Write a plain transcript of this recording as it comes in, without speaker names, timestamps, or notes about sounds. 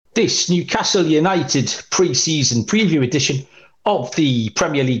This Newcastle United pre-season preview edition of the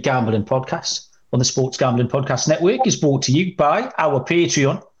Premier League Gambling Podcast on the Sports Gambling Podcast Network is brought to you by our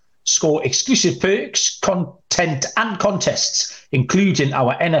Patreon. Score exclusive perks, content and contests, including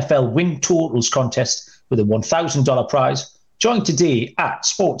our NFL win totals contest with a $1,000 prize. Join today at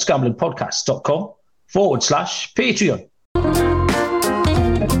sportsgamblingpodcast.com/Patreon.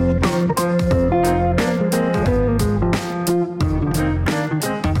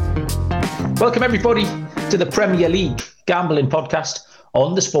 Welcome everybody to the Premier League Gambling Podcast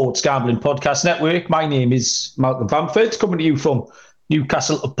on the Sports Gambling Podcast Network. My name is Malcolm Bamford, coming to you from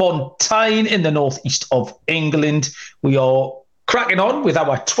Newcastle upon Tyne in the northeast of England. We are cracking on with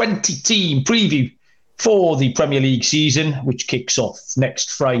our 20-team preview for the Premier League season, which kicks off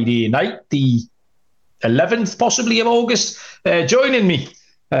next Friday night, the 11th possibly of August. Joining me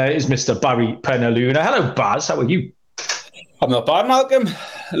is Mr. Barry Penaluna. Hello, Baz. How are you? I'm not bad, Malcolm.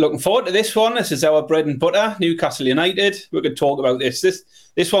 Looking forward to this one. This is our bread and butter, Newcastle United. We could talk about this.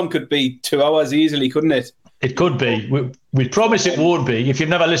 This one could be 2 hours easily, couldn't it? It could be. We promise it won't be. If you've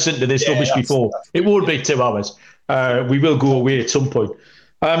never listened to this rubbish before, it won't be 2 hours. We will go away at some point.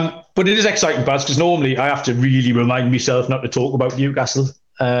 But it is exciting, Baz, because normally I have to really remind myself not to talk about Newcastle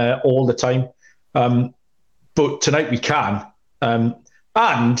all the time. But tonight we can. And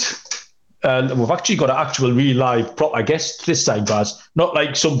we've actually got an actual real live proper guest this time, Baz. Not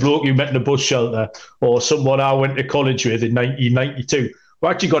like some bloke you met in a bus shelter or someone I went to college with in 1992. We've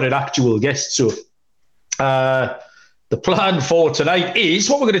actually got an actual guest. So the plan for tonight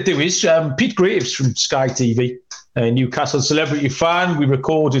is, what we're going to do is, Pete Graves from Sky TV, a Newcastle celebrity fan. We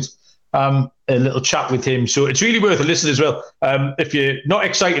recorded a little chat with him. So it's really worth a listen as well. If you're not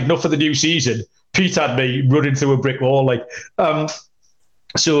excited enough for the new season, Pete had me running through a brick wall.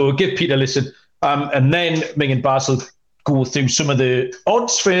 So give Pete a listen. And then me and Baz will go through some of the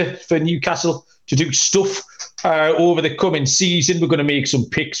odds for Newcastle to do stuff over the coming season. We're going to make some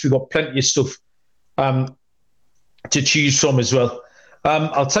picks. We've got plenty of stuff to choose from as well.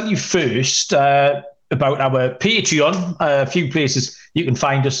 I'll tell you first about our Patreon. A few places you can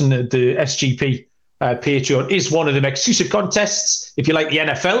find us in the SGP Patreon is one of them. Exclusive contests. If you like the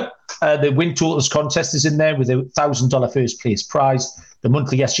NFL, the win totals contest is in there with a $1,000 first place prize. The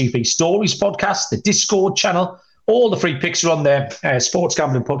monthly SGP Stories podcast, the Discord channel, all the free picks are on there.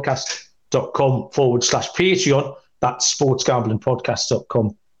 sportsgamblingpodcast.com/Patreon. That's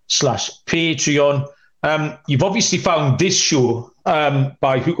sportsgamblingpodcast.com/Patreon. You've obviously found this show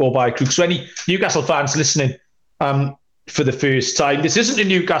by hook or by crook. So any Newcastle fans listening for the first time, this isn't a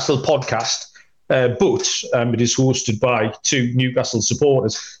Newcastle podcast, but it is hosted by 2 Newcastle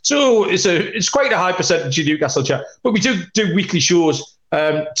supporters. So it's quite a high percentage of Newcastle chat. But we do weekly shows,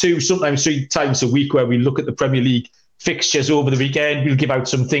 2, sometimes 3 times a week, where we look at the Premier League fixtures over the weekend. We'll give out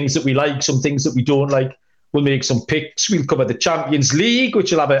some things that we like, some things that we don't like. We'll make some picks. We'll cover the Champions League,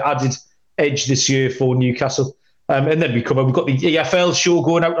 which will have an added edge this year for Newcastle. And then we've got the EFL show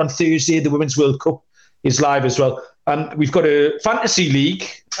going out on Thursday. The Women's World Cup is live as well. We've got a fantasy league,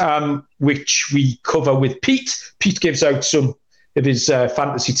 which we cover with Pete. Pete gives out some of his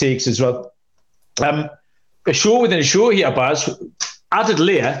fantasy takes as well. A show within a show here, Baz. Added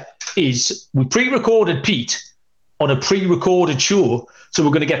layer is we pre-recorded Pete on a pre-recorded show. So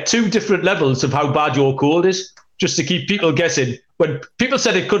we're going to get 2 different levels of how bad your cold is, just to keep people guessing. When people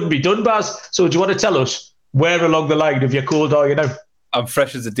said it couldn't be done, Baz, so do you want to tell us where along the line of your cold are you now? I'm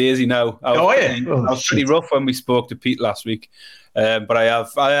fresh as a daisy now. I was pretty rough when we spoke to Pete last week, but I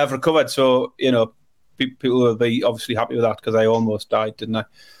have recovered. So people will be obviously happy with that, because I almost died, didn't I?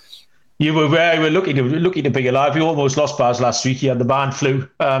 You were lucky to be alive. You almost lost Baz last week. He had the man flu.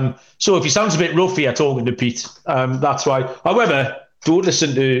 So if he sounds a bit rough here talking to Pete, that's why. However, don't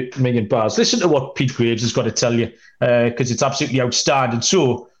listen to me and Baz. Listen to what Pete Graves has got to tell you, because it's absolutely outstanding.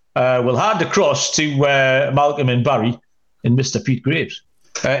 So we'll hand across to Malcolm and Barry and Mr. Pete Graves.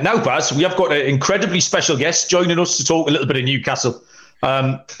 Now, Baz, we have got an incredibly special guest joining us to talk a little bit of Newcastle.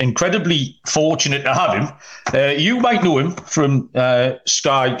 Incredibly fortunate to have him. You might know him from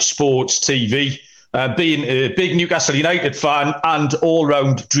Sky Sports TV, being a big Newcastle United fan and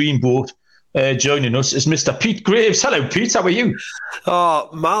all-round dreamboat. Joining us is Mr. Pete Graves. Hello, Pete. How are you? Oh,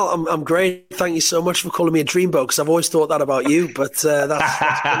 Mal, I'm great. Thank you so much for calling me a dreamboat, because I've always thought that about you. But that's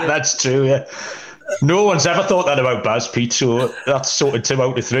that's true. Yeah. No one's ever thought that about Baz, Pete, so that's sort of 2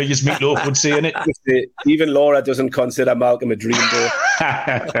 out of 3, as Meatloaf would say, innit? Even Laura doesn't consider Malcolm a dreamboat.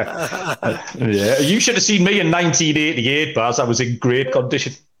 Yeah, you should have seen me in 1988, Baz. I was in great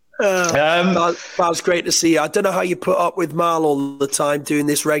condition. That's great to see you. I don't know how you put up with Mal all the time doing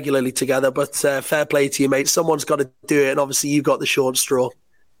this regularly together, but fair play to you, mate. Someone's got to do it, and obviously you got the short straw.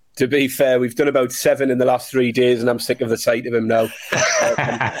 To be fair, we've done about 7 in the last 3 days, and I'm sick of the sight of him now.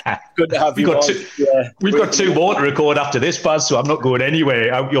 Good to have you on. We've got 2 more to record after this, Baz, so I'm not going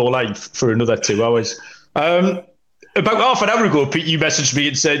anywhere out your life for another 2 hours. About half an hour ago, Pete, you messaged me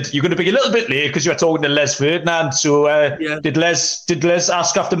and said you're going to be a little bit late because you were talking to Les Ferdinand. So did Les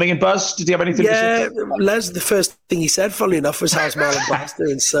ask after me and Baz? Did he have anything to say? Yeah, Les, the first thing he said, funnily enough, was how's Mal and Baz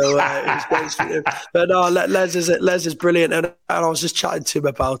doing? So it was great. But no, Les is brilliant. And I was just chatting to him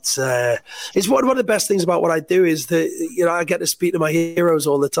about it's one of the best things about what I do is that, I get to speak to my heroes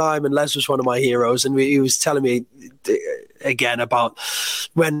all the time. And Les was one of my heroes. And he was telling me again about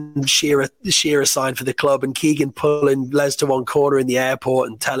when Shearer signed for the club and Keegan pulling Les to one corner in the airport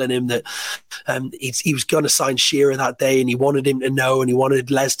and telling him that he was going to sign Shearer that day, and he wanted him to know, and he wanted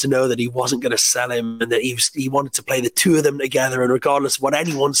Les to know that he wasn't going to sell him, and that he wanted to play the 2 of them together, and regardless of what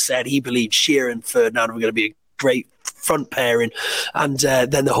anyone said, he believed Shearer and Ferdinand were going to be a great front pairing. And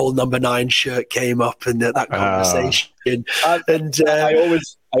then the whole number 9 shirt came up and that conversation.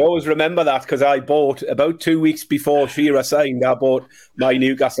 I always remember that because I bought, about 2 weeks before Shearer signed, I bought my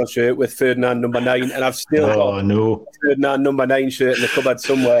Newcastle shirt with Ferdinand number 9, and I've still got a Ferdinand number 9 shirt in the cupboard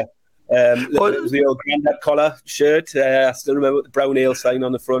somewhere. It was the old Grandad collar shirt. I still remember the brown ale sign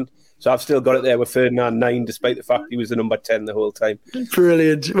on the front. So I've still got it there with Ferdinand 9, despite the fact he was the number 10 the whole time.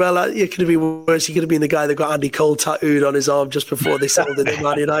 Brilliant. Well, it could have been worse. He could have been the guy that got Andy Cole tattooed on his arm just before they sold it at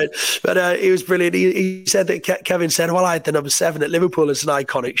Man United. But he was brilliant. He said that Kevin said, well, I had the number 7 at Liverpool as an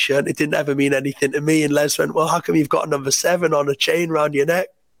iconic shirt. It didn't ever mean anything to me. And Les went, well, how come you've got a number 7 on a chain around your neck?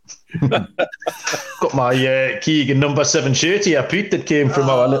 Got my Keegan number 7 shirt here, Pete, that came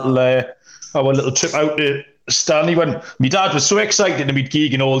from our little trip out to Stanley, when my dad was so excited to meet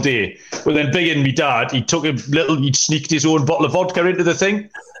Keegan all day. Well, then being my dad, he'd sneaked his own bottle of vodka into the thing.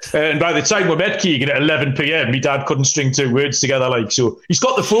 And by the time we met Keegan at 11 p.m, my dad couldn't string 2 words together. So he's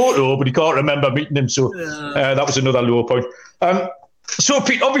got the photo, but he can't remember meeting him. So that was another low point. So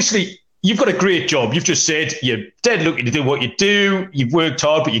Pete, obviously, you've got a great job. You've just said you're dead lucky to do what you do. You've worked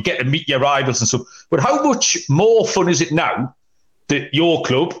hard, but you get to meet your rivals and stuff. But how much more fun is it now that your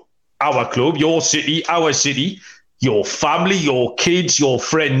club, our club, your city, our city, your family, your kids, your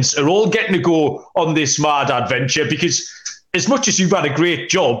friends are all getting to go on this mad adventure? Because as much as you've had a great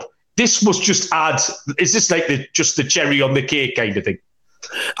job, this must just add, is this like just the cherry on the cake kind of thing?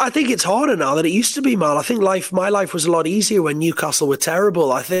 I think it's harder now than it used to be, Mal. I think my life was a lot easier when Newcastle were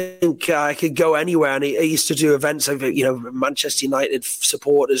terrible. I think I could go anywhere, and I used to do events of Manchester United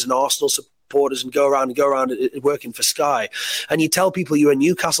supporters and Arsenal supporters and go around working for Sky. And you tell people you're a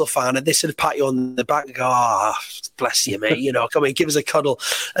Newcastle fan, and they sort of pat you on the back and go, bless you, mate. Come in, give us a cuddle.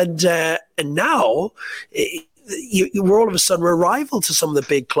 And now we're all of a sudden we're a rival to some of the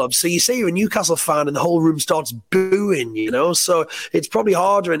big clubs. So you say you're a Newcastle fan and the whole room starts booing, So it's probably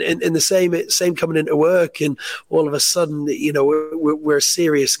harder in the same coming into work, and all of a sudden, we're a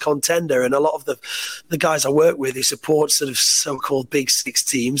serious contender. And a lot of the guys I work with who support sort of so-called Big Six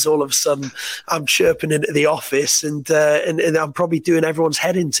teams, all of a sudden I'm chirping into the office and I'm probably doing everyone's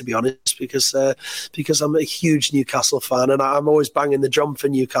head in, to be honest, because I'm a huge Newcastle fan and I'm always banging the drum for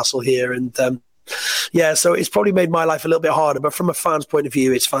Newcastle here. And so it's probably made my life a little bit harder, but from a fan's point of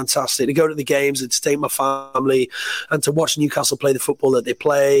view, it's fantastic to go to the games and to take my family and to watch Newcastle play the football that they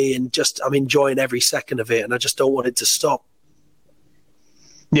play, and I'm enjoying every second of it, and I just don't want it to stop.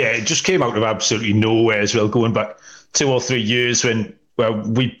 Yeah, it just came out of absolutely nowhere as well, going back 2 or 3 years when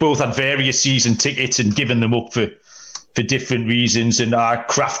we both had various season tickets and given them up for different reasons, and I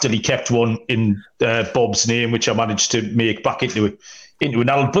craftily kept one in Bob's name, which I managed to make back into an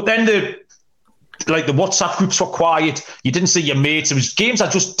album. But then the WhatsApp groups were quiet. You didn't see your mates. It was games I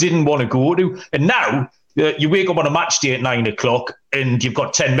just didn't want to go to. And now you wake up on a match day at 9 o'clock and you've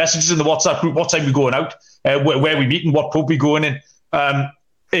got 10 messages in the WhatsApp group. What time are we going out? Where are we meeting? What pub are we going in?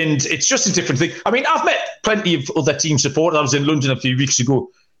 And it's just a different thing. I mean, I've met plenty of other team supporters. I was in London a few weeks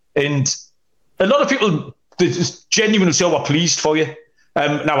ago, and a lot of people just genuinely say, we're pleased for you.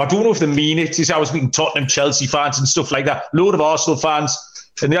 Now, I don't know if they mean it. I was meeting Tottenham, Chelsea fans and stuff like that. A load of Arsenal fans.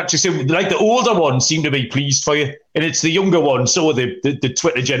 And they actually say, like, the older ones seem to be pleased for you, and it's the younger ones, so the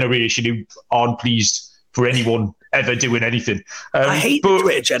Twitter generation, who aren't pleased for anyone ever doing anything. I hate the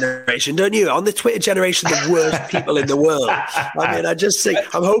Twitter generation, don't you? On the Twitter generation, the worst people in the world. I mean, I just think,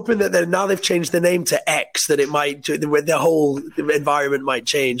 I'm hoping that now they've changed the name to X, that it might, the whole environment might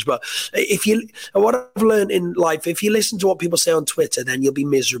change. But what I've learned in life, if you listen to what people say on Twitter, then you'll be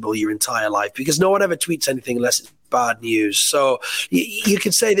miserable your entire life, because no one ever tweets anything unless it's bad news. So you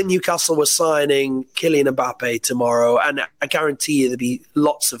could say that Newcastle was signing Kylian Mbappe tomorrow, and I guarantee you there'd be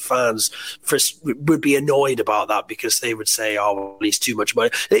lots of fans would be annoyed about that, that because they would say, oh, well, he's too much money.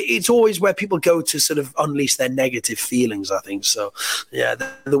 It's always where people go to sort of unleash their negative feelings, I think. So, yeah,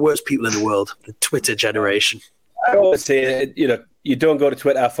 they're the worst people in the world, the Twitter generation. I always say, you don't go to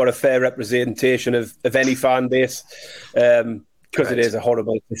Twitter for a fair representation of any fan base, because it is a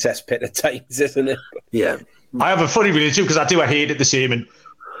horrible cesspit at times, isn't it? Yeah. I have a funny relationship because I hate it the same, and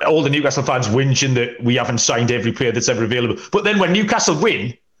all the Newcastle fans whinging that we haven't signed every player that's ever available. But then when Newcastle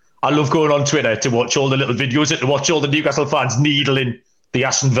win, I love going on Twitter to watch all the little videos and to watch all the Newcastle fans needling the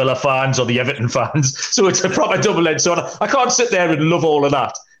Aston Villa fans or the Everton fans. So it's a proper double-edged sword. I can't sit there and love all of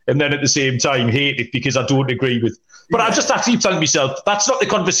that and then at the same time hate it because I don't agree with. But I just have to keep telling myself, that's not the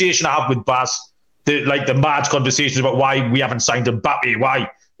conversation I have with Baz. The mad conversations about why we haven't signed Mbappe,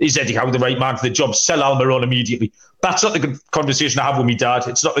 why is Eddie Howe the right man for the job, sell Almiron immediately. That's not the conversation I have with my dad.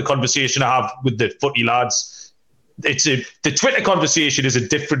 It's not the conversation I have with the footy lads. The Twitter conversation is a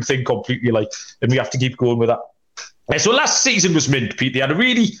different thing completely, and we have to keep going with that. So last season was mint, Pete. They had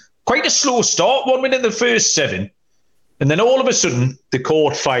quite a slow start, 1 win in the first 7. And then all of a sudden, they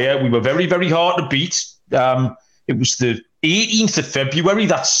caught fire. We were very, very hard to beat. It was the 18th of February,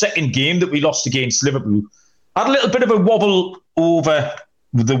 that second game that we lost against Liverpool. Had a little bit of a wobble over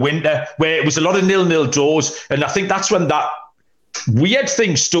the winter where it was a lot of 0-0 draws. And I think that's when that weird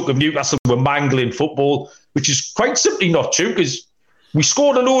thing stuck of Newcastle were mangling football, which is quite simply not true because we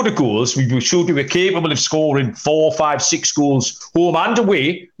scored a load of goals. We showed we were capable of scoring 4, 5, 6 goals home and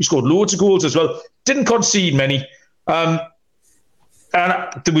away. We scored loads of goals as well. Didn't concede many. And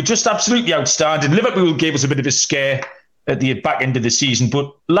they were just absolutely outstanding. Liverpool gave us a bit of a scare at the back end of the season,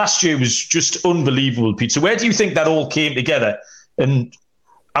 but last year was just unbelievable, Pete. So where do you think that all came together? And,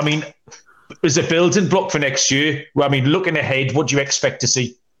 I mean, as a building block for next year, looking ahead, what do you expect to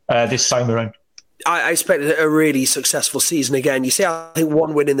see this time around? I expect a really successful season again. You see, I think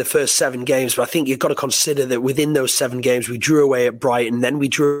 1 win in the first 7 games, but I think you've got to consider that within those 7 games, we drew away at Brighton, then we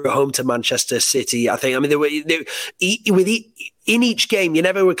drew home to Manchester City. In each game, you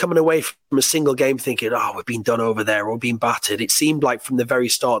never were coming away from a single game thinking, oh, we've been done over there or been battered. It seemed like from the very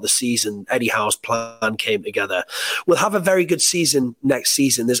start of the season, Eddie Howe's plan came together. We'll have a very good season next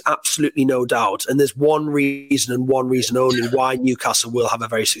season. There's absolutely no doubt. And there's one reason and one reason only why Newcastle will have a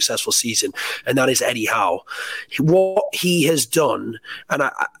very successful season, and that is Eddie Howe. What he has done, and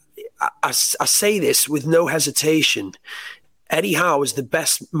I say this with no hesitation, Eddie Howe is the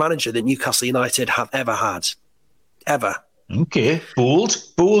best manager that Newcastle United have ever had. Ever. Okay, bold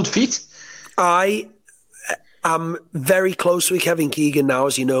feat. I am very close with Kevin Keegan now,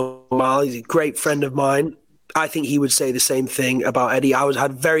 as you know, Mal. He's a great friend of mine. I think he would say the same thing about Eddie. I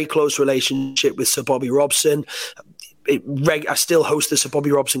had a very close relationship with Sir Bobby Robson. I still host the Sir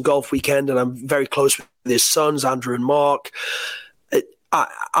Bobby Robson Golf Weekend, and I'm very close with his sons, Andrew and Mark.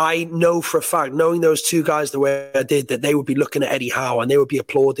 I know for a fact, knowing those 2 guys the way I did, that they would be looking at Eddie Howe and they would be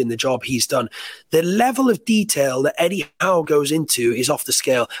applauding the job he's done. The level of detail that Eddie Howe goes into is off the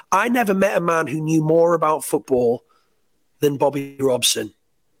scale. I never met a man who knew more about football than Bobby Robson.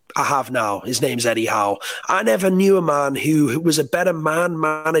 I have now. His name's Eddie Howe. I never knew a man who was a better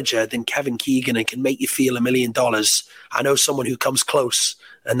manager than Kevin Keegan and can make you feel $1 million. I know someone who comes close,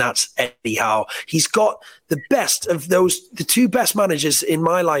 and that's Eddie Howe. He's got the best of those, the 2 best managers in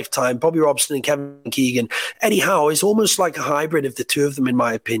my lifetime, Bobby Robson and Kevin Keegan. Eddie Howe is almost like a hybrid of the 2 of them, in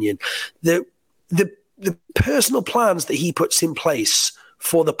my opinion. The personal plans that he puts in place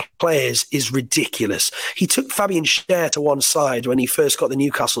for the players is ridiculous. He took Fabian Schär to one side when he first got the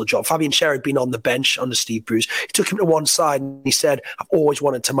Newcastle job. Fabian Schär had been on the bench under Steve Bruce. He took him to one side and he said, I've always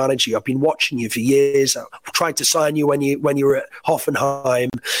wanted to manage you. I've been watching you for years. I tried to sign you when you were at Hoffenheim.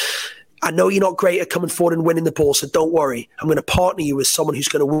 I know you're not great at coming forward and winning the ball, so don't worry. I'm going to partner you with someone who's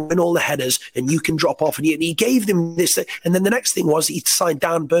going to win all the headers and you can drop off. And he gave them this. And then the next thing was he signed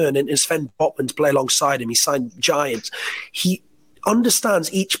Dan Burn and Sven Botman to play alongside him. He signed Giants. He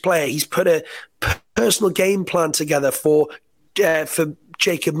understands each player. He's put a personal game plan together for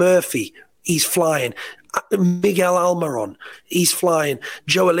Jacob Murphy. He's flying. Miguel Almiron, he's flying.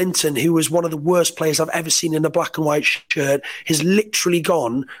 Joe Linton, who was one of the worst players I've ever seen in a black and white shirt, has literally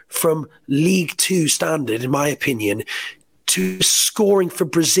gone from League 2 standard, in my opinion, to scoring for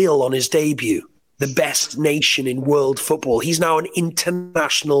Brazil on his debut. The best nation in world football. He's now an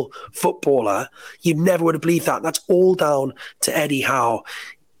international footballer. You never would have believed that. That's all down to Eddie Howe.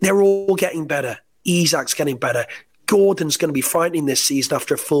 They're all getting better. Isak's getting better. Gordon's going to be frightening this season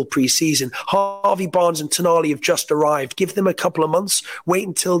after a full pre-season. Harvey Barnes and Tonali have just arrived. Give them a couple of months. Wait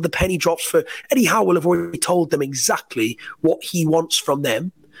until the penny drops for Eddie Howe. Will have already told them exactly what he wants from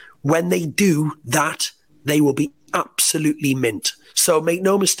them. When they do that, they will be absolutely mint. So make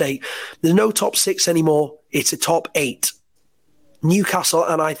no mistake, there's no top 6 anymore. It's a top 8. Newcastle,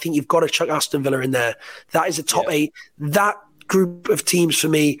 and I think you've got to chuck Aston Villa in there. That is a top 8. That group of teams for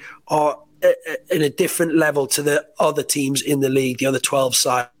me are in a different level to the other teams in the league, the other 12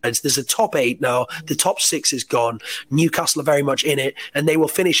 sides. There's a top 8 now. The top 6 is gone. Newcastle are very much in it, and they will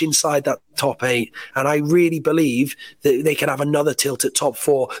finish inside that top 8. And I really believe that they can have another tilt at top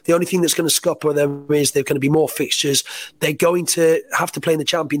 4. The only thing that's going to scupper them is there's going to be more fixtures. They're going to have to play in the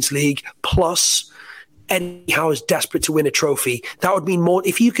Champions League, plus Eddie Howe is desperate to win a trophy. That would mean more.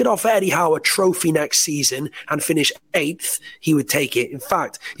 If you could offer Eddie Howe a trophy next season and finish 8th, he would take it. In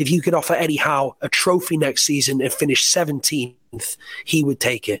fact, if you could offer Eddie Howe a trophy next season and finish 17th, he would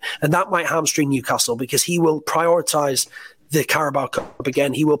take it. And that might hamstring Newcastle because he will prioritise the Carabao Cup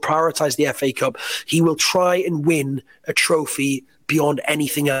again. He will prioritise the FA Cup. He will try and win a trophy beyond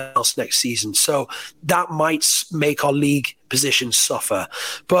anything else next season. So that might make our league position suffer.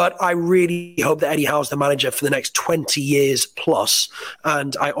 But I really hope that Eddie Howe's the manager for the next 20 years plus.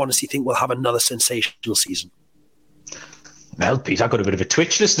 And I honestly think we'll have another sensational season. Well, Pete, I got a bit of a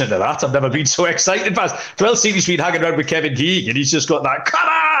twitch listening to that. I've never been so excited. 12 seasons been hanging around with Kevin Keegan. He's just got that, come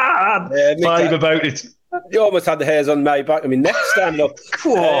on, vibe about it. You almost had the hairs on my back. I mean, next stand up.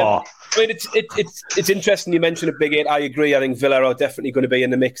 I mean, it's interesting you mentioned a big 8. I agree. I think Villa are definitely going to be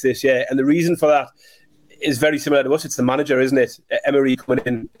in the mix this year. And the reason for that is very similar to us. It's the manager, isn't it? Emery coming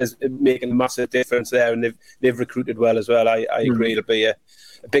in is making a massive difference there, and they've recruited well as well. I agree. It'll be a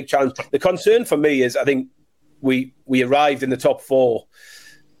big challenge. The concern for me is I think we arrived in the top 4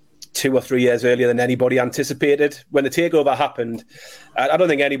 2 or 3 years earlier than anybody anticipated. When the takeover happened, I don't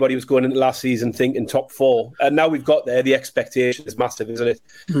think anybody was going into last season thinking top 4. And now we've got there, the expectation is massive, isn't it?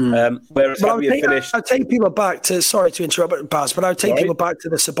 Whereas I'd take people back to, sorry to interrupt, Baz, but I would take people back to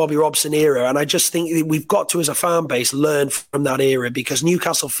the Sir Bobby Robson era. And I just think we've got to, as a fan base, learn from that era, because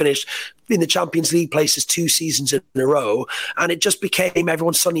Newcastle finished in the Champions League places 2 seasons in a row. And it just became,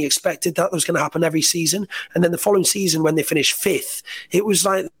 everyone suddenly expected that was going to happen every season. And then the following season, when they finished 5th, it was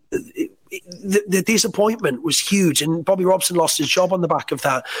like, the disappointment was huge, and Bobby Robson lost his job on the back of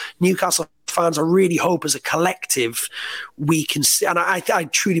that. Newcastle fans, I really hope as a collective we can see, and I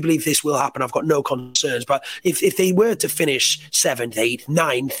truly believe this will happen. I've got no concerns, but if they were to finish 7th, 8th,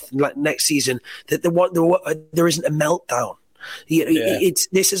 9th next season, that there isn't a meltdown.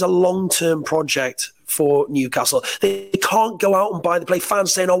 This is a long-term project for Newcastle. They can't go out and buy the play.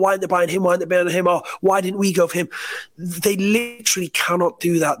 Fans saying, why aren't they buying him? Why aren't they buying him? Or why didn't we go for him? They literally cannot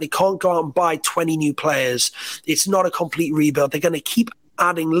do that. They can't go out and buy 20 new players. It's not a complete rebuild. They're going to keep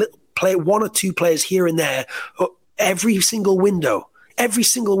adding 1 or 2 players here and there every single window. Every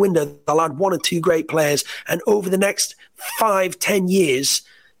single window, they'll add 1 or 2 great players. And over the next 5-10 years,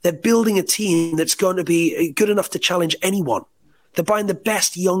 they're building a team that's going to be good enough to challenge anyone. They're buying the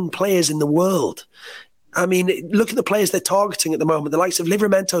best young players in the world. I mean, look at the players they're targeting at the moment. The likes of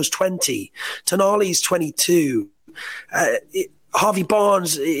Livramento's 20, Tonali's 22, Harvey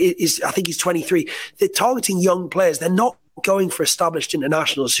Barnes I think he's 23. They're targeting young players. They're not going for established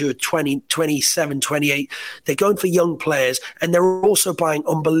internationals who are 20, 27, 28. They're going for young players, and they're also buying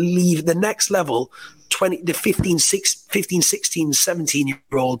the next level, the 15, 16,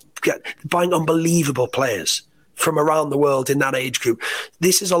 17-year-old, buying unbelievable players from around the world in that age group.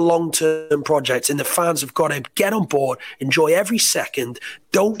 This is a long-term project, and the fans have got to get on board, enjoy every second.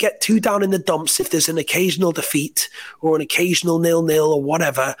 Don't get too down in the dumps if there's an occasional defeat or an occasional 0-0 or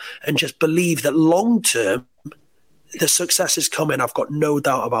whatever, and just believe that long-term the success is coming. I've got no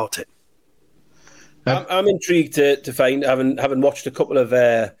doubt about it. I'm intrigued to find, having watched a couple of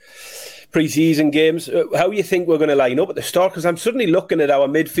pre-season games, how you think we're going to line up at the start, because I'm suddenly looking at our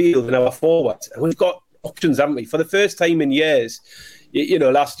midfield and our forwards, and we've got options, haven't we? For the first time in years,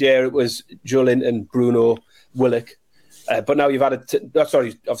 last year it was Joe Linton, Bruno, Willock, but now you've added,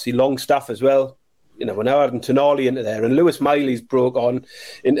 obviously Longstaff as well. We're now adding Tonali into there, and Lewis Miley's broke on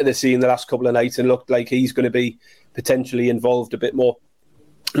into the scene the last couple of nights and looked like he's going to be potentially involved a bit more.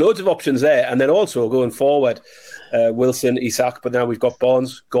 Loads of options there, and then also going forward, Wilson, Isak, but now we've got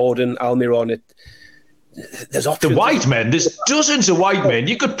Barnes, Gordon, Almiron. There's options. The wide men, there's dozens of wide men.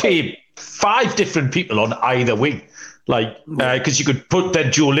 You could pay 5 different people on either wing, because you could put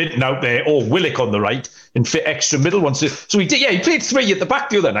then Joe Linton out there or Willock on the right and fit extra middle ones. So he did. Yeah, he played 3 at the back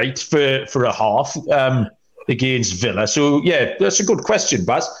the other night for a half against Villa. So yeah, that's a good question,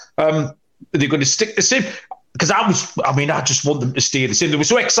 Baz. Are they going to stick the same? Because I just want them to stay the same. They were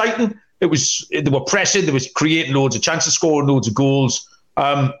so exciting. They were pressing. They was creating loads of chances, scoring loads of goals.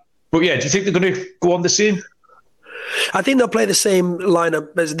 But yeah, do you think they're going to go on the same? I think they'll play the same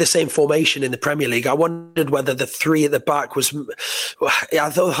lineup, the same formation in the Premier League. I wondered whether the three at the back was. I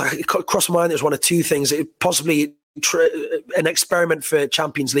thought it crossed my mind. There was one of two things. It possibly an experiment for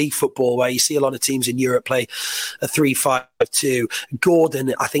Champions League football, where you see a lot of teams in Europe play a 3-5-2.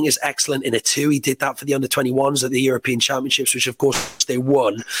 Gordon, I think, is excellent in a 2. He did that for the under-21s at the European Championships, which of course they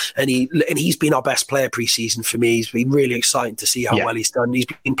won. And he's been our best player pre-season for me. He's been really exciting to see how well he's done. He's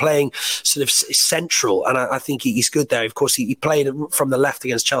been playing sort of central, and I think he's good there. Of course, he played from the left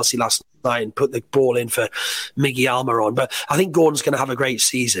against Chelsea last night and put the ball in for Miggy Almiron. But I think Gordon's going to have a great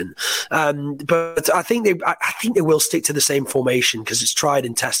season. But I think they will stick to the same formation because it's tried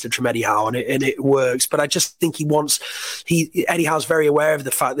and tested from Eddie Howe and it works. But I just think Eddie Howe's very aware of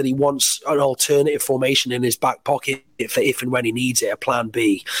the fact that he wants an alternative formation in his back pocket for if and when he needs it, a plan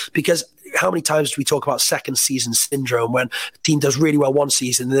B. Because how many times do we talk about second season syndrome when a team does really well one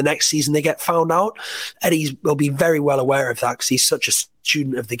season and the next season they get found out? Eddie will be very well aware of that because he's such a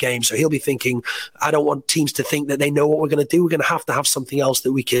student of the game. So he'll be thinking, I don't want teams to think that they know what we're going to do. We're going to have something else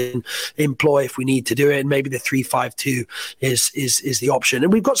that we can employ if we need to do it. And maybe the 3-5-2 is the option.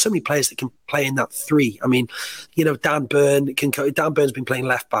 And we've got so many players that can play in that 3. I mean, Dan Burn's been playing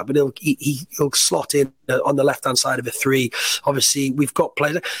left back, but he'll slot in on the left hand side of a 3. Obviously, we've got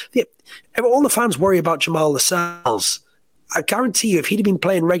players. All the fans worry about Jamal Lascelles. I guarantee you, if he'd have been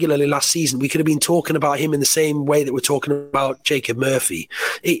playing regularly last season, we could have been talking about him in the same way that we're talking about Jacob Murphy.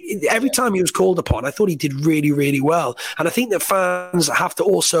 Every time he was called upon, I thought he did really, really well. And I think that fans have to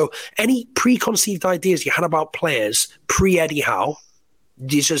also, any preconceived ideas you had about players pre-Eddie Howe,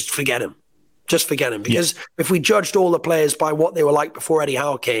 you just forget them. Just forget them. Because if we judged all the players by what they were like before Eddie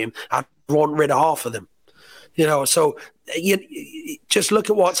Howe came, I'd want rid of half of them. So you just look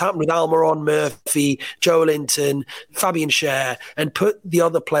at what's happened with Almiron, Murphy, Joe Linton, Fabian Schär, and put the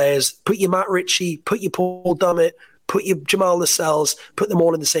other players, put your Matt Ritchie, put your Paul Dummett, put your Jamal Lascelles, put them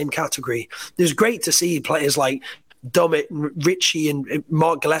all in the same category. It was great to see players like Dummett and Ritchie and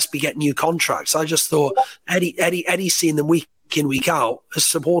Mark Gillespie get new contracts. I just thought Eddie's seeing them week in, week out. As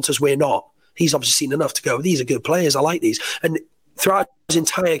supporters, we're not. He's obviously seen enough to go, these are good players. I like these. And throughout his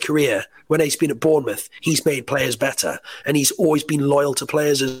entire career, when he's been at Bournemouth, he's made players better, and he's always been loyal to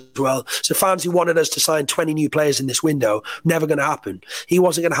players as well. So fans who wanted us to sign 20 new players in this window, never going to happen. He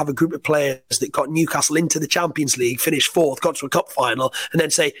wasn't going to have a group of players that got Newcastle into the Champions League, finished 4th, got to a cup final, and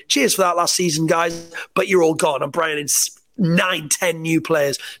then say, cheers for that last season, guys, but you're all gone. I'm bringing in 9-10 new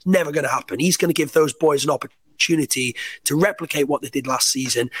players. Never going to happen. He's going to give those boys an opportunity to replicate what they did last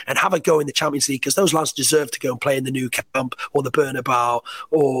season and have a go in the Champions League, because those lads deserve to go and play in the Nou Camp or the Bernabeu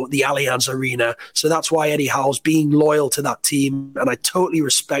or the Allianz Arena. So that's why Eddie Howe's being loyal to that team, and I totally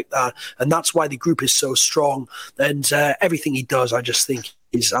respect that, and that's why the group is so strong, and everything he does I just think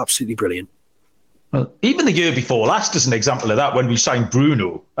is absolutely brilliant. Well, even the year before last is an example of that. When we signed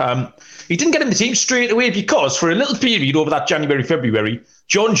Bruno, he didn't get in the team straight away because for a little period over that January, February,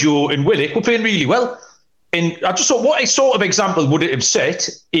 John Joe and Willock were playing really well. And I just thought, what sort of example would it have set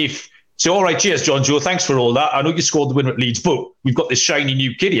if, say, all right, cheers, John Joe, thanks for all that. I know you scored the winner at Leeds, but we've got this shiny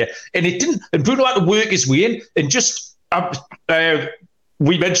new kid here. And it didn't, and Bruno had to work his way in. And just,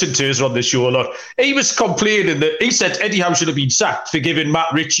 we mentioned Terza on the show a lot. He was complaining that he said Eddie Howe should have been sacked for giving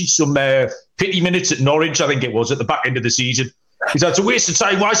Matt Ritchie some pity minutes at Norwich, I think it was, at the back end of the season. He said, it's a waste of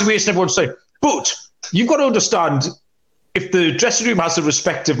time. Why is he wasting everyone's time? But you've got to understand, if the dressing room has the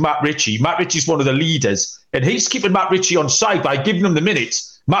respect of Matt Ritchie's one of the leaders, and he's keeping Matt Ritchie on side by giving him the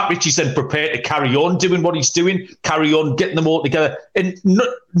minutes. Matt Ritchie's then prepared to carry on doing what he's doing, carry on getting them all together. And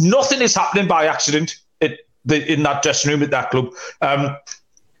nothing is happening by accident in that dressing room at that club.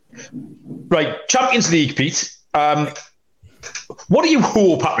 Right, Champions League, Pete. What do you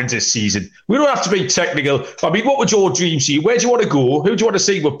hope happens this season? We don't have to be technical. I mean, what would your dream see? Where do you want to go? Who do you want to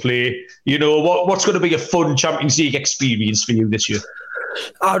see will play? What's going to be a fun Champions League experience for you this year?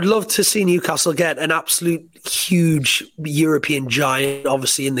 I'd love to see Newcastle get an absolute huge European giant,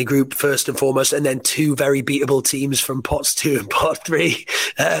 obviously in the group first and foremost, and then 2 very beatable teams from pots 2 and pot 3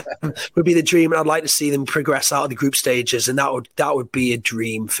 would be the dream. And I'd like to see them progress out of the group stages, and that would be a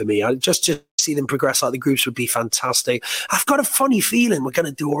dream for me. I just see them progress out of the groups would be fantastic. I've got a funny feeling we're going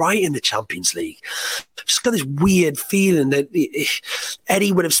to do all right in the Champions League. Just got this weird feeling that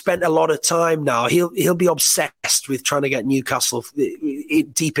Eddie would have spent a lot of time now. He'll be obsessed with trying to get Newcastle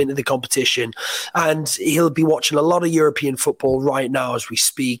deep into the competition, and he'll be watching a lot of European football right now as we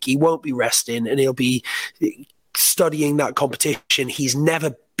speak. He won't be resting, and he'll be studying that competition. He's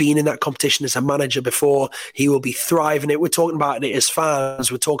never been in that competition as a manager before. He will be thriving it. We're talking about it as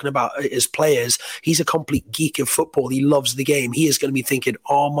fans. We're talking about it as players. He's a complete geek of football. He loves the game. He is going to be thinking,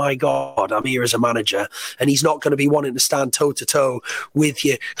 oh my God, I'm here as a manager. And he's not going to be wanting to stand toe-to-toe with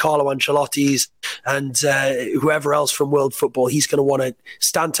your Carlo Ancelotti's and whoever else from world football. He's going to want to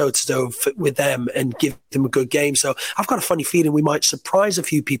stand toe-to-toe with them and give them a good game. So I've got a funny feeling we might surprise a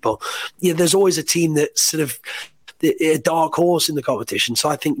few people. There's always a team that sort of a dark horse in the competition. So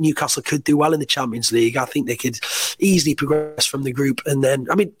I think Newcastle could do well in the Champions League. I think they could easily progress from the group. And then,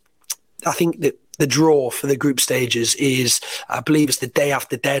 I think that the draw for the group stages is, I believe it's the day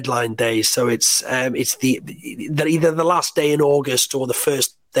after deadline day. So it's either the last day in August or the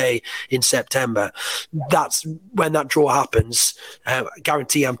first day in September. That's when that draw happens. I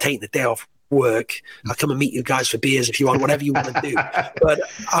guarantee I'm taking the day off work. I'll come and meet you guys for beers if you want, whatever you want to do. But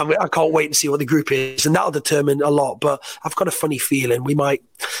I can't wait and see what the group is, and that'll determine a lot. But I've got a funny feeling we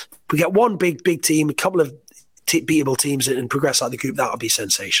get one big team, a couple of beatable teams, and progress out of the group. That'll be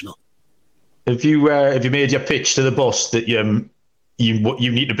sensational. Have you made your pitch to the boss that you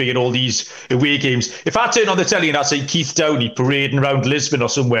need to be in all these away games? If I turn on the telly and I see Keith Downey parading around Lisbon or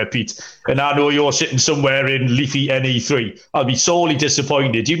somewhere, Pete, and I know you're sitting somewhere in leafy NE3, I'll be sorely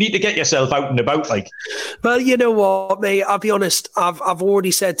disappointed. You need to get yourself out and about, like. Well, you know what, mate? I'll be honest. I've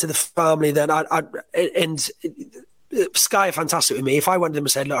already said to the family that Sky are fantastic with me. If I went to them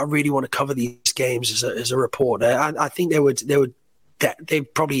and said, look, I really want to cover these games as a reporter, I think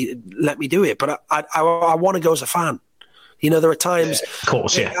they'd probably let me do it. But I want to go as a fan. There are times, of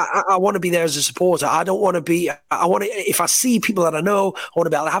course, yeah. I want to be there as a supporter. I don't want to be. I want to. If I see people that I know, I want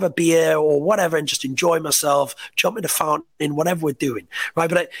to be able to have a beer or whatever and just enjoy myself, jump in the fountain, whatever we're doing, right?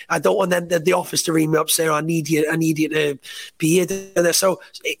 But I don't want them the office to ring me up saying, I need you to be here. So.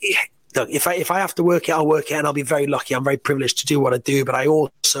 Look, if I have to work it, I'll work it, and I'll be very lucky. I'm very privileged to do what I do, but I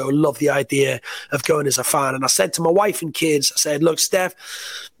also love the idea of going as a fan. And I said to my wife and kids, I said, look, Steph,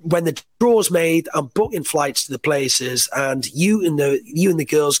 when the draw's made, I'm booking flights to the places, and you and the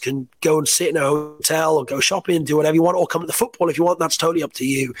girls can go and sit in a hotel or go shopping, do whatever you want, or come to the football if you want. That's totally up to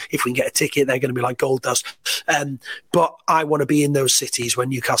you. If we can get a ticket, they're going to be like gold dust. But I want to be in those cities when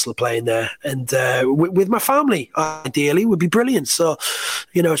Newcastle are playing there, and with my family, ideally, would be brilliant. So,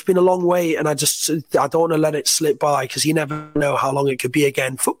 it's been a long way, and I don't want to let it slip by, because you never know how long it could be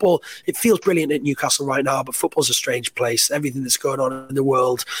again. Football, it feels brilliant at Newcastle right now, but football's a strange place. Everything that's going on in the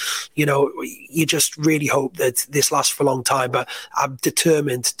world, you just really hope that this lasts for a long time. But I'm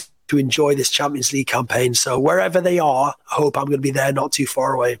determined to enjoy this Champions League campaign. So wherever they are, I hope I'm going to be there, not too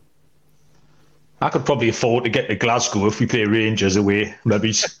far away. I could probably afford to get to Glasgow if we play Rangers away,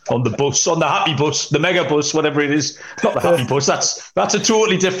 maybe on the bus, on the happy bus, the mega bus, whatever it is. Not the happy bus. That's a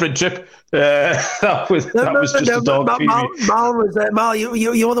totally different trip. That was just a dog. Mal,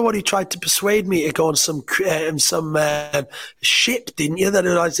 you're the one who tried to persuade me to go on some ship, didn't you? That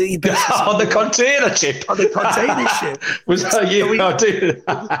on the container ship. On the container ship. Was that you? We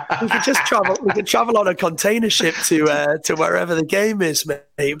could just travel. We could travel on a container ship to wherever the game is, mate.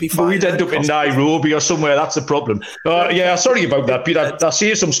 It'd be fine. We'd end up in Nairobi or somewhere. That's the problem. Yeah, sorry about that, Peter. I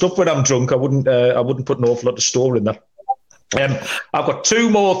say some stuff when I'm drunk. I wouldn't put an awful lot of store in that. I've got two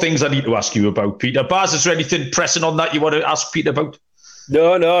more things I need to ask you about, Peter. Baz, is there anything pressing on that you want to ask Peter about?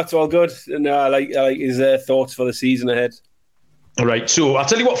 No, it's all good. No, I like his thoughts for the season ahead. All right, so I'll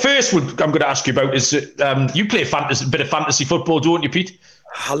tell you what. First, I'm going to ask you about is you play a bit of fantasy football, don't you, Pete?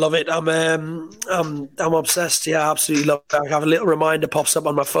 I love it. I'm obsessed. Yeah, I absolutely love it. I have a little reminder pops up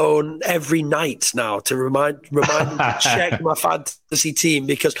on my phone every night now to remind me to check my fantasy team,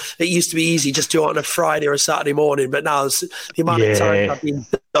 because it used to be easy just do it on a Friday or a Saturday morning, but now the amount of time I've been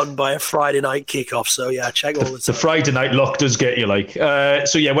done by a Friday night kickoff. So yeah, check all the time. The Friday night lock does get you like.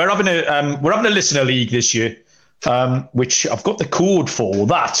 So yeah, we're having a listener league this year, which I've got the code for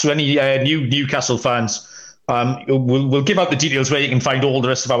that. So any new Newcastle fans. We'll give out the details where you can find all the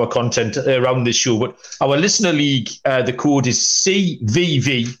rest of our content around this show. But our listener league, the code is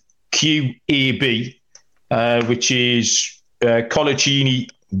CVVQAB, which is Colaccini,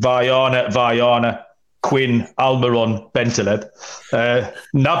 Viana, Quinn, Almiron, Bentaleb.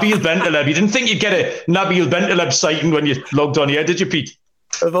 Nabil Bentaleb. You didn't think you'd get a Nabil Bentaleb sighting when you logged on here, did you, Pete?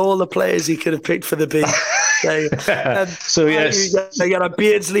 Of all the players he could have picked for the B. So yes, they got a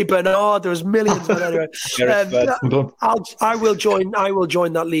Beardsley, Bernard. There was millions, but anyway, I will join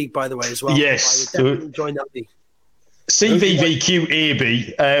that league, by the way, as well. Yes, I will definitely join that league.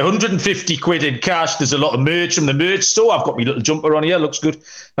 CVVQAB, 150 quid in cash. There's a lot of merch from the merch store. I've got my little jumper on here, looks good.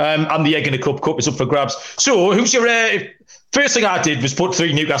 And the Egg in a Cup is up for grabs. So, who's your... first thing I did was put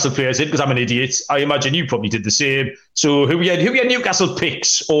 3 Newcastle players in because I'm an idiot. I imagine you probably did the same. So, who are your Newcastle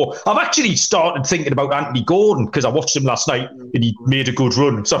picks? Or I've actually started thinking about Anthony Gordon because I watched him last night and he made a good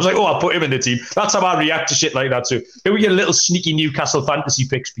run. So, I was like, I'll put him in the team. That's how I react to shit like that. So, who are your little sneaky Newcastle fantasy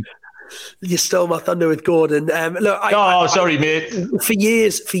picks, people? You stole my thunder with Gordon. Sorry, mate. For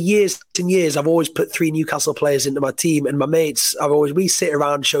years and years, I've always put 3 Newcastle players into my team, and my mates, we sit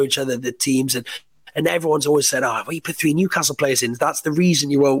around and show each other the teams, and everyone's always said, you put 3 Newcastle players in, that's the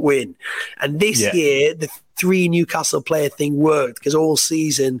reason you won't win. And this year, the 3 Newcastle player thing worked because all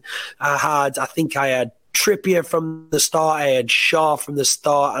season I think I had Trippier from the start, I had Shaw from the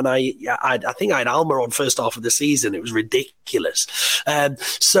start, and I think I had Almiron first half of the season. It was ridiculous. 3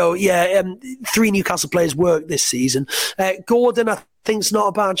 Newcastle players worked this season. Gordon, I think, is not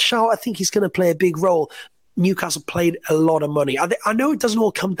a bad shout. I think he's going to play a big role. Newcastle played a lot of money. I know it doesn't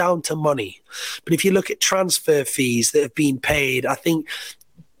all come down to money, but if you look at transfer fees that have been paid, I think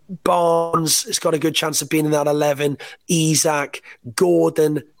Barnes has got a good chance of being in that 11. Isak,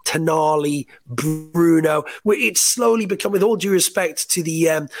 Gordon, Tonali, Bruno. It's slowly become, with all due respect to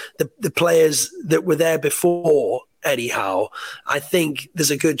the players that were there before Eddie Howe, I think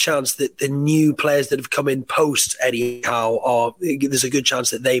there's a good chance that the new players that have come in post Eddie Howe there's a good chance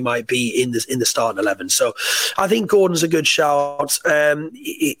that they might be in the starting 11. So I think Gordon's a good shout.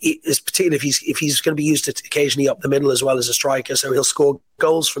 Particularly if he's going to be used occasionally up the middle as well as a striker, so he'll score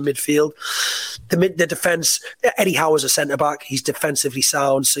goals from midfield. The defence, Eddie Howe is a centre back. He's defensively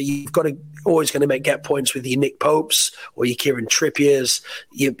sound, so you've got to always going to get points with your Nick Popes or your Kieran Trippiers,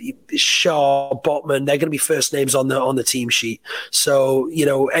 your Shaw, Botman. They're going to be first names on the team sheet. So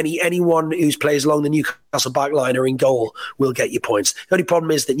anyone who plays along the Newcastle backline or in goal will get you points. The only problem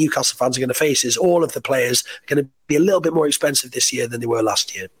is that Newcastle fans are going to face is all of the players are going to be a little bit more expensive this year than they were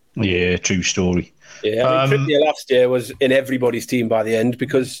last year. Yeah, true story. Yeah, Trippier last year was in everybody's team by the end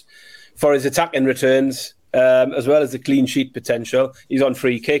because for his attacking returns, as well as the clean sheet potential, he's on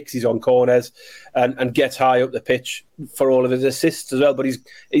free kicks, he's on corners, and gets high up the pitch for all of his assists as well. But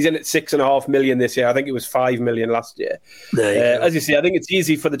he's in at 6.5 million this year. I think it was 5 million last year. As you see, I think it's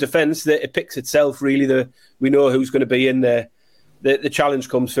easy for the defence that it picks itself. Really, we know who's going to be in there. The challenge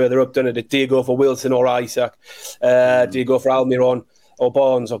comes further up, doesn't it? Do you go for Wilson or Isak? Do you go for Almiron or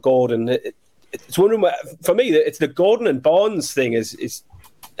Barnes or Gordon? It's wondering for me that it's the Gordon and Barnes thing is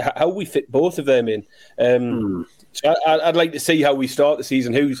how we fit both of them in. So I'd like to see how we start the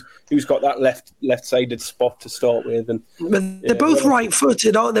season. Who's got that left-sided spot to start with? And they're both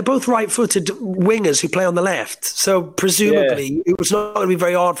right-footed, aren't they? They're both right-footed wingers who play on the left. So presumably it was not going to be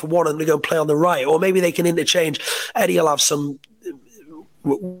very hard for one of them to go play on the right, or maybe they can interchange. Eddie will have some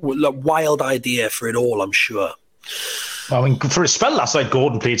wild idea for it all, I'm sure. I mean, for a spell last night,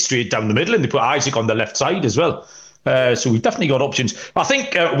 Gordon played straight down the middle and they put Isaac on the left side as well. So we've definitely got options. I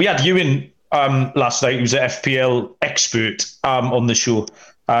think we had Ewan last night, who's an FPL expert on the show,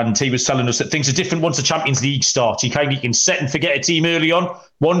 and he was telling us that things are different once the Champions League starts. You can set and forget a team early on.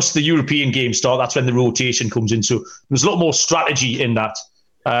 Once the European games start, that's when the rotation comes in. So there's a lot more strategy in that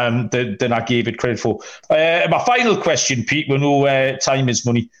than I gave it credit for. My final question, Pete, we know time is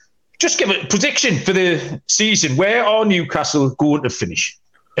money. Just give a prediction for the season. Where are Newcastle going to finish?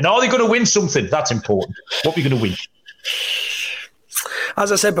 And are they going to win something? That's important. What are we going to win?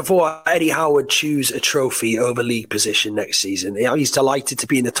 As I said before, Eddie Howe would choose a trophy over league position next season. He's delighted to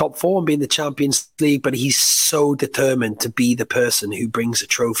be in the top 4 and be in the Champions League, but he's so determined to be the person who brings a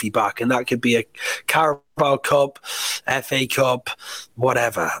trophy back. And that could be a Carabao Cup, FA Cup,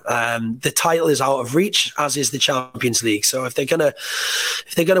 whatever. The title is out of reach, as is the Champions League. So if they're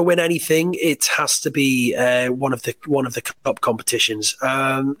gonna win anything, it has to be one of the cup competitions.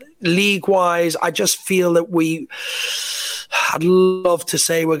 League-wise, I just feel that I'd love to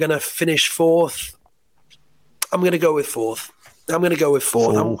say we're going to finish 4th. I'm going to go with 4th. I'm going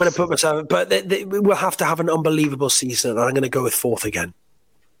to put myself, but we'll have to have an unbelievable season, and I'm going to go with 4th again.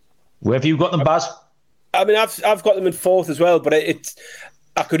 Where have you got them, Baz? I mean, I've got them in 4th as well, but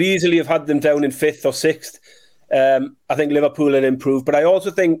I could easily have had them down in 5th or 6th. I think Liverpool had improved, but I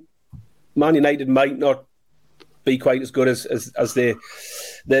also think Man United might not be quite as good as their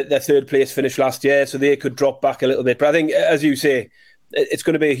 3rd place finish last year, so they could drop back a little bit. But I think, as you say, it's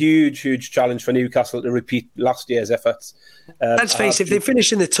going to be a huge challenge for Newcastle to repeat last year's efforts. Let's face it, if they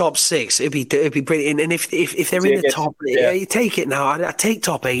finish in the top 6, it'd be brilliant. And if they're in the top, you take it now. I take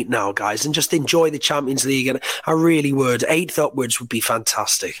top 8 now, guys, and just enjoy the Champions League. And I really would. 8th upwards would be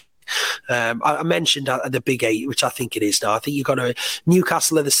fantastic. I mentioned the Big Eight, which I think it is now. I think you've got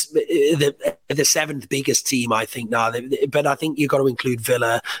Newcastle are the seventh biggest team, I think now. But I think you've got to include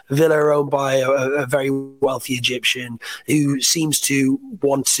Villa. Villa are owned by a very wealthy Egyptian who seems to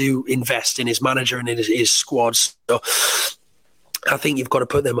want to invest in his manager and in his squad. So I think you've got to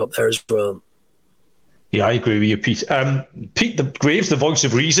put them up there as well. Yeah, I agree with you, Pete. Pete the Graves, the voice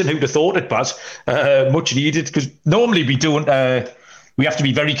of reason. Who'd have thought it, Baz? Much needed, because normally we don't. We have to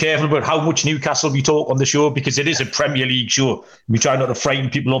be very careful about how much Newcastle we talk on the show, because it is a Premier League show. We try not to frighten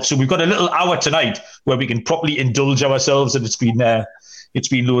people off. So we've got a little hour tonight where we can properly indulge ourselves, and it's been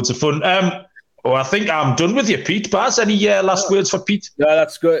loads of fun. Well, I think I'm done with you, Pete. Baz, any last words for Pete? No,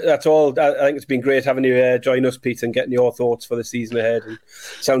 that's good. That's all. I think it's been great having you join us, Pete, and getting your thoughts for the season ahead. And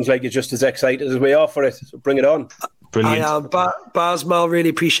sounds like you're just as excited as we are for it. So bring it on. Brilliant. I am. Baz, Mal, really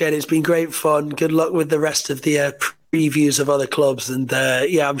appreciate it. It's been great fun. Good luck with the rest of the previews of other clubs. And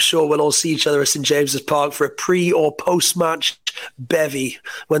I'm sure we'll all see each other at St James's Park for a pre or post-match bevy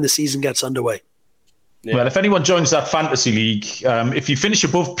when the season gets underway. Yeah. Well, if anyone joins that fantasy league, if you finish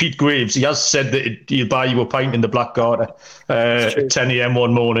above Pete Graves, he has said that he'll buy you a pint in the Black Garter at 10 a.m.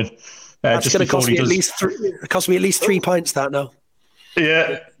 one morning. That's going to cost me at least 3 pints, that now.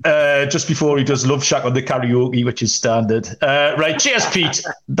 Yeah, just before he does Love Shack on the karaoke, which is standard. Right, cheers, Pete.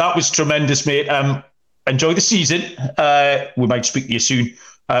 That was tremendous, mate. Enjoy the season. We might speak to you soon.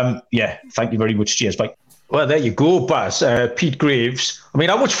 Thank you very much. Cheers, bye. Well, there you go, Baz. Pete Graves. I mean,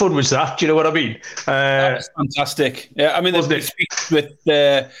 how much fun was that? Do you know what I mean? That was fantastic. Yeah, I mean, he speaks with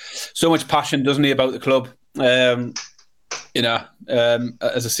so much passion, doesn't he, about the club? As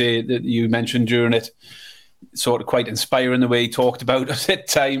I say, that you mentioned during it, sort of quite inspiring the way he talked about us at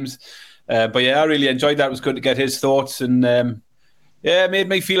times. But I really enjoyed that. It was good to get his thoughts, and it made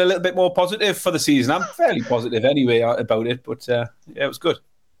me feel a little bit more positive for the season. I'm fairly positive anyway about it, but it was good.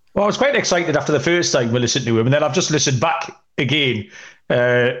 Well, I was quite excited after the first time we listened to him, and then I've just listened back again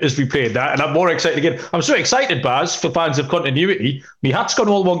as we played that, and I'm more excited again. I'm so excited, Baz, for fans of continuity. My hat's gone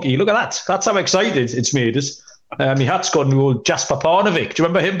all wonky. Look at that. That's how excited it's made us. My hat's gone to old Jasper Parnevik. Do you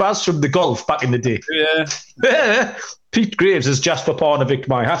remember him, Baz, from the golf back in the day? Yeah. Pete Graves is Jasper Parnevik,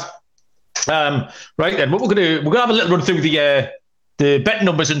 my hat. Right then, what we're gonna have a little run through the bet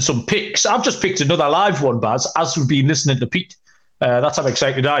numbers and some picks. I've just picked another live one, Baz, as we've been listening to Pete. That's how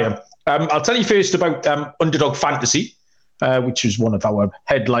excited I am. I'll tell you first about Underdog Fantasy, which is one of our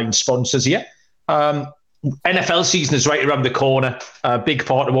headline sponsors here. NFL season is right around the corner. A big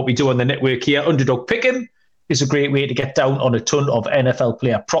part of what we do on the network here. Underdog Pick'em is a great way to get down on a ton of NFL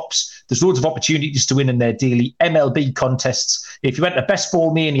player props. There's loads of opportunities to win in their daily MLB contests. If you enter Best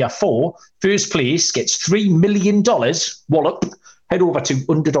Ball Mania 4, first place gets $3 million. Wallop. Head over to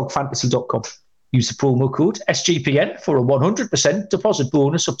underdogfantasy.com. Use the promo code SGPN for a 100% deposit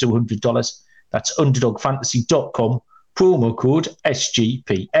bonus up to $100. That's underdogfantasy.com, promo code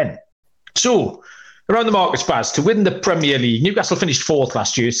SGPN. So, around the markets, Baz, to win the Premier League, Newcastle finished fourth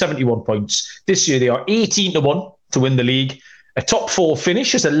last year, 71 points. This year they are 18-1 to win the league. A top four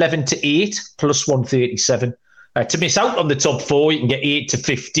finish is 11-8, plus 137. To miss out on the top four, you can get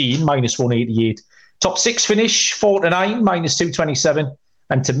 8-15, minus 188. Top six finish, 4-9, minus 227.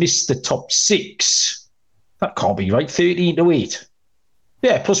 And to miss the top six, that can't be right, 13-8.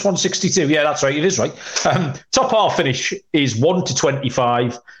 Yeah, plus 162. Yeah, that's right. It is right. Top half finish is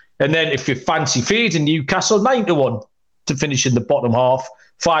 1-25. And then if you fancy fading Newcastle, 9-1 to finish in the bottom half,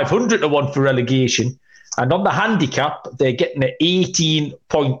 500-1 for relegation. And on the handicap, they're getting an 18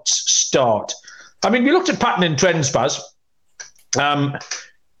 points start. I mean, we looked at pattern and trends, Baz.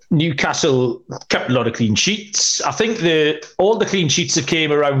 Newcastle kept a lot of clean sheets. I think all the clean sheets that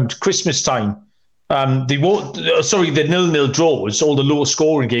came around Christmas time, the 0-0 draws, all the low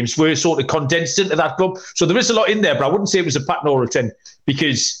scoring games were sort of condensed into that club. So there is a lot in there, but I wouldn't say it was a pattern or a trend,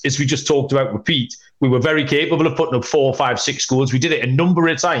 because as we just talked about with Pete, we were very capable of putting up 4, 5, 6 goals. We did it a number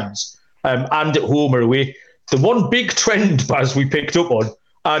of times, and at home or away. The one big trend, Baz, we picked up on,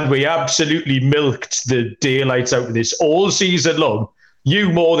 and we absolutely milked the daylights out of this all season long,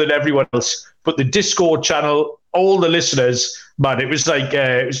 you more than everyone else, but the Discord channel, all the listeners, man, it was like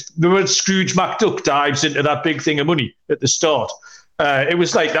the word Scrooge McDuck dives into that big thing of money at the start. It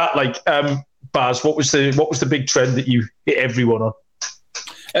was like that. Baz, what was the big trend that you hit everyone on?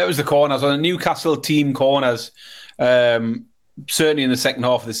 It was the corners, on the Newcastle team corners. Certainly in the second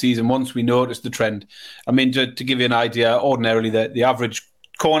half of the season, once we noticed the trend. I mean, to give you an idea, ordinarily the average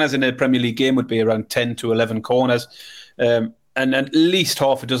corners in a Premier League game would be around 10 to 11 corners. And at least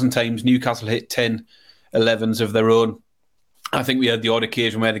half a dozen times Newcastle hit 10 11s of their own. I think we had the odd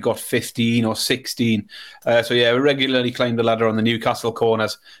occasion where they got 15 or 16. So yeah, we regularly climb the ladder on the Newcastle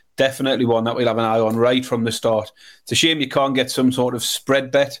corners. Definitely one that we'll have an eye on right from the start. It's a shame you can't get some sort of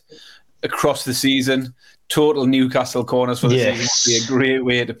spread bet across the season. Total Newcastle corners for the season would be a great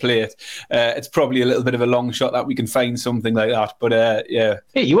way to play it. It's probably a little bit of a long shot that we can find something like that. But yeah.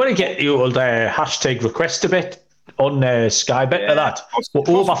 Hey, you want to get the old hashtag request a bet on Sky Bet for that?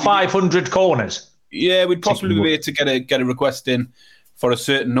 Over 500 corners. Yeah, we'd possibly be able to get a request in for a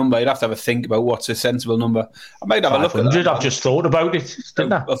certain number. You'd have to have a think about what's a sensible number. I might have a look at that. I've just thought about it.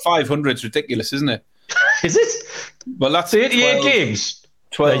 Well, 500 is ridiculous, isn't it? Is it? Well, that's 38 games.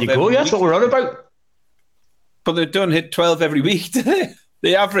 12 there you go. That's what we're on about. But they don't hit 12 every week, do they?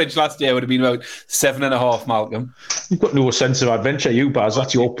 The average last year would have been about 7.5, Malcolm. You've got no sense of adventure, you, Baz.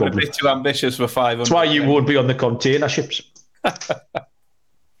 That's your problem. A bit too ambitious for 500. That's why you won't be on the container ships.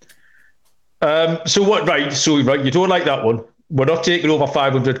 So what? Right. So you don't like that one. We're not taking over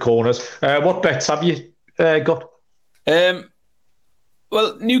 500 corners. What bets have you got?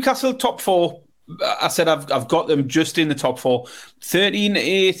 Well, Newcastle top 4. I said I've got them just in the top 4.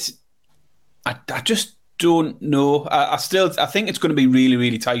 13-8. I just don't know. I think it's going to be really,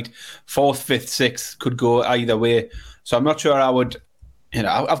 really tight. 4th, 5th, 6th could go either way. So I'm not sure I would.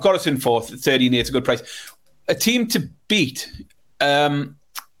 I've got us in 4th. 13-8 is a good price. A team to beat.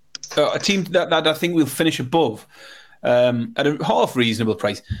 A team that I think will finish above at a half reasonable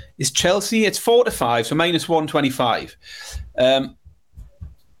price is Chelsea. It's 4-5, so minus 125.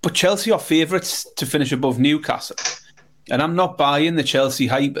 But Chelsea are favourites to finish above Newcastle. And I'm not buying the Chelsea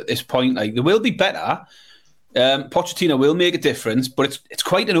hype at this point. Like, they will be better. Pochettino will make a difference, but it's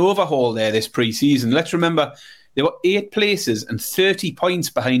quite an overhaul there this pre-season. Let's remember, they were 8 places and 30 points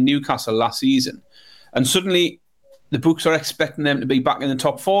behind Newcastle last season. And suddenly, the books are expecting them to be back in the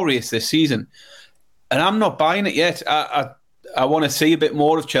top 4 race this season. And I'm not buying it yet. I want to see a bit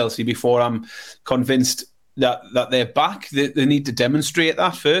more of Chelsea before I'm convinced that they're back. They need to demonstrate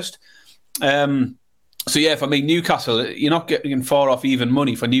that first. So yeah, for me, Newcastle, you're not getting far off even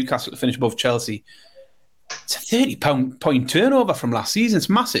money for Newcastle to finish above Chelsea. It's a £30 turnover from last season. It's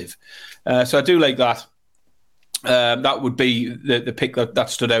massive. So I do like that. That would be the pick that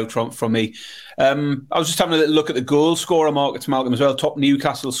stood out from me. I was just having a little look at the goal scorer markets, Malcolm, as well. Top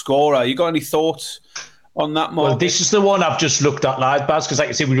Newcastle scorer. You got any thoughts on that market? Well, this is the one I've just looked at live, Baz, because like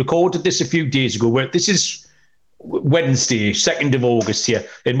I said, we recorded this a few days ago. This is Wednesday, 2nd of August here.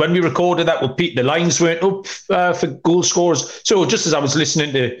 And when we recorded that with Pete, the lines weren't up for goal scorers. So just as I was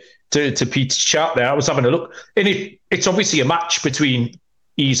listening to Pete's chat there, I was having a look. And it's obviously a match between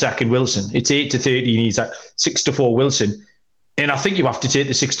Isak and Wilson. It's 8-13 Isak, 6-4 Wilson. And I think you have to take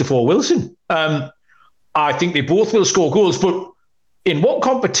the 6-4 Wilson. I think they both will score goals, but in what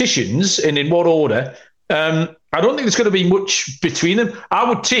competitions and in what order, I don't think there's going to be much between them. I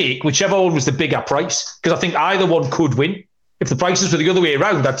would take whichever one was the bigger price, because I think either one could win. If the prices were the other way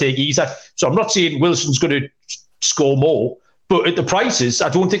around, I'd take Isak. So I'm not saying Wilson's going to score more, but at the prices, I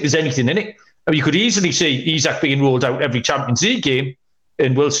don't think there's anything in it. I mean, you could easily see Isak being rolled out every Champions League game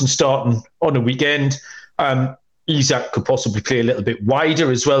and Wilson starting on a weekend. Isak could possibly play a little bit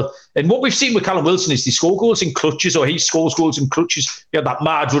wider as well. And what we've seen with Callum Wilson is he score goals in clutches, or he scores goals in clutches. He had that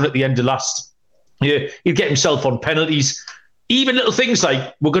mad run at the end of last year. He'd get himself on penalties. Even little things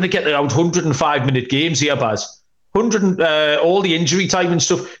like, we're going to get around 105-minute games here, Baz. All the injury time and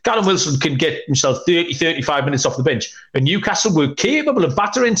stuff. Callum Wilson can get himself 30, 35 minutes off the bench. And Newcastle were capable of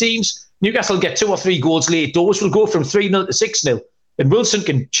battering teams. Newcastle get 2 or 3 goals late. Doors will go from 3-0 to 6-0. And Wilson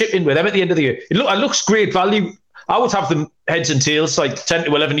can chip in with them at the end of the year. It looks great value. I would have them heads and tails, like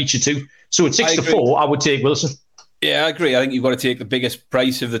 10-11 each of 2. So at 6-4, I would take Wilson. Yeah, I agree. I think you've got to take the biggest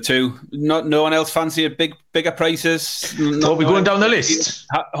price of the two. No one else fancy bigger prices. Are we going down the list?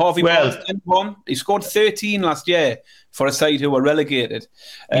 Harvey Barnes, 10-1. He scored 13 last year for a side who were relegated.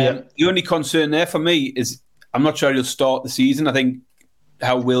 The only concern there for me is I'm not sure he'll start the season. I think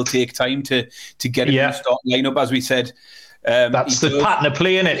how will take time to get him to start lineup, as we said. That's the pattern of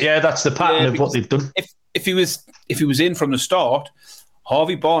playing it. Yeah, that's the pattern of what they've done. If he was in from the start,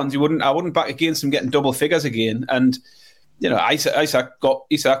 Harvey Barnes, I wouldn't back against him getting double figures again. And Isak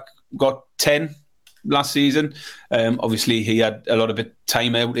got 10 last season. Obviously, he had a lot of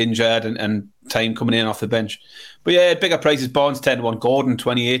time out injured and time coming in off the bench. But yeah, bigger prices. Barnes 10-1, Gordon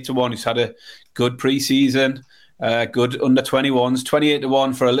 28-1. He's had a good pre-season. Good under 21s,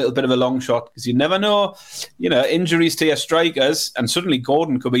 28-1 for a little bit of a long shot, because you never know, injuries to your strikers, and suddenly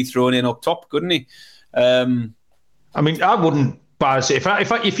Gordon could be thrown in up top, couldn't he? I mean, I wouldn't, Baz,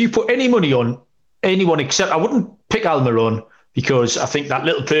 if you put any money on anyone except, I wouldn't pick Almiron, because I think that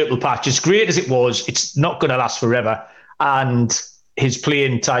little purple patch, as great as it was, it's not going to last forever. and his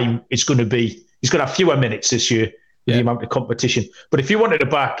playing time is going to be, he's going to have fewer minutes this year with the amount of competition. But if you wanted to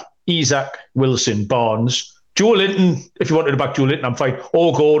back Isak, Wilson, Barnes, Joe Linton, if you wanted to back Joe Linton, I'm fine.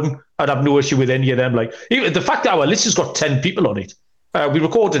 Or Gordon, I'd have no issue with any of them. Like, even the fact that our list has got 10 people on it. We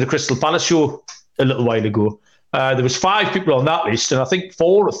recorded a Crystal Palace show a little while ago. There was 5 people on that list, and I think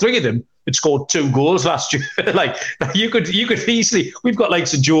 4 or 3 of them had scored 2 goals last year. Like, you could easily, we've got like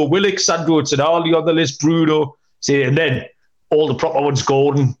Joe Willock, Sandro Tonali on the list, Bruno, and then all the proper ones,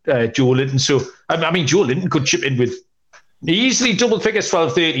 Gordon, Joe Linton. So, I mean, Joe Linton could chip in with easily double figures,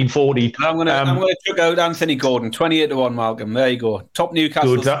 12, 13, 14. I'm gonna chuck out Anthony Gordon, 28-1, Malcolm. There you go. Top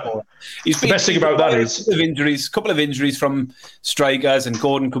Newcastle scorer. The best thing about that is a couple of injuries from strikers, and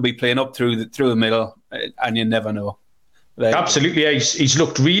Gordon could be playing up through the middle, and you never know. Absolutely, yeah, he's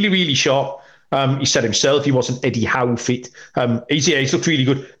looked really, really sharp. He said himself he wasn't Eddie Howe fit. He's looked really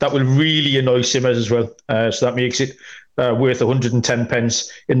good. That will really annoy Simmers as well. So that makes it worth 110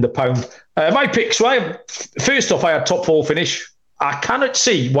 pence in the pound. My picks, first off, I had top 4 finish. I cannot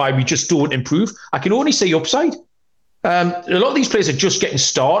see why we just don't improve. I can only see upside. A lot of these players are just getting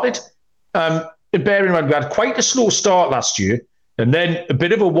started. Bearing in mind, we had quite a slow start last year and then a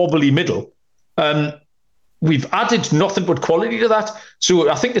bit of a wobbly middle. We've added nothing but quality to that. So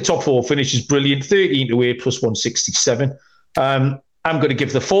I think the top 4 finish is brilliant. 13-8 plus 167. I'm going to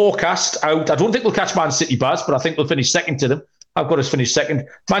give the forecast out. I don't think we'll catch Man City, Baz, but I think we'll finish second to them. I've got us finish second.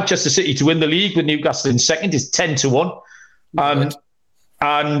 Manchester City to win the league with Newcastle in second is 10-1.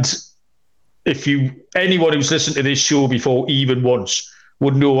 And if anyone who's listened to this show before even once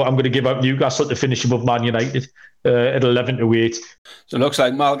would know I'm going to give out Newcastle to finish above Man United at 11-8. So it looks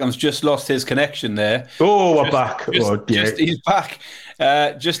like Malcolm's just lost his connection there. Oh, we're back. He's back.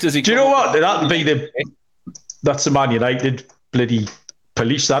 Just as he. Do you know what? That's the Man United bloody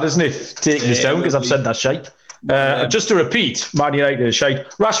police, that, isn't it? Taking us down because I've said that shite. Just to repeat, Man United is shite.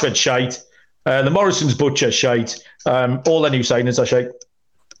 Rashford shite. The Morrison's butcher shite. All the new signings are shite.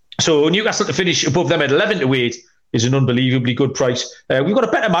 So Newcastle to finish above them at 11-8 is an unbelievably good price. We've got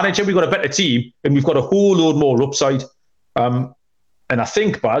a better manager, we've got a better team, and we've got a whole load more upside. And I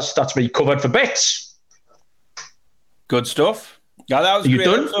think, Baz, that's me covered for bets. Good stuff. Yeah, that was great. You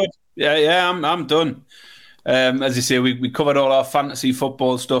done? Episode. Yeah, I'm done. As you say, we covered all our fantasy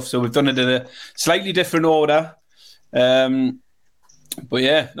football stuff, so we've done it in a slightly different order. But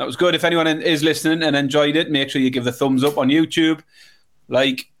yeah, that was good. If anyone is listening and enjoyed it, make sure you give the thumbs up on YouTube,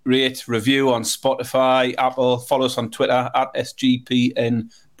 like, rate, review on Spotify, Apple, follow us on Twitter at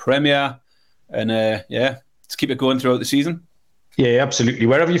SGPN Premier, and let's keep it going throughout the season. Yeah, absolutely.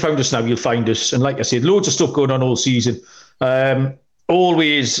 Wherever you found us now, you'll find us. And like I said, loads of stuff going on all season.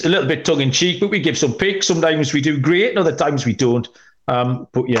 Always a little bit tongue-in-cheek, but we give some picks. Sometimes we do great, and other times we don't.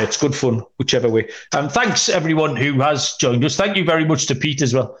 But yeah, it's good fun, whichever way. Thanks, everyone who has joined us. Thank you very much to Pete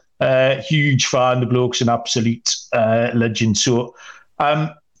as well. Huge fan. The bloke's an absolute legend. So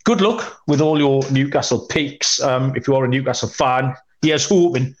good luck with all your Newcastle picks. If you are a Newcastle fan, here's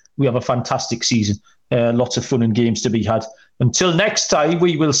hoping we have a fantastic season. Lots of fun and games to be had. Until next time,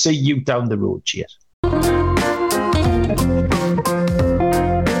 we will see you down the road. Cheers.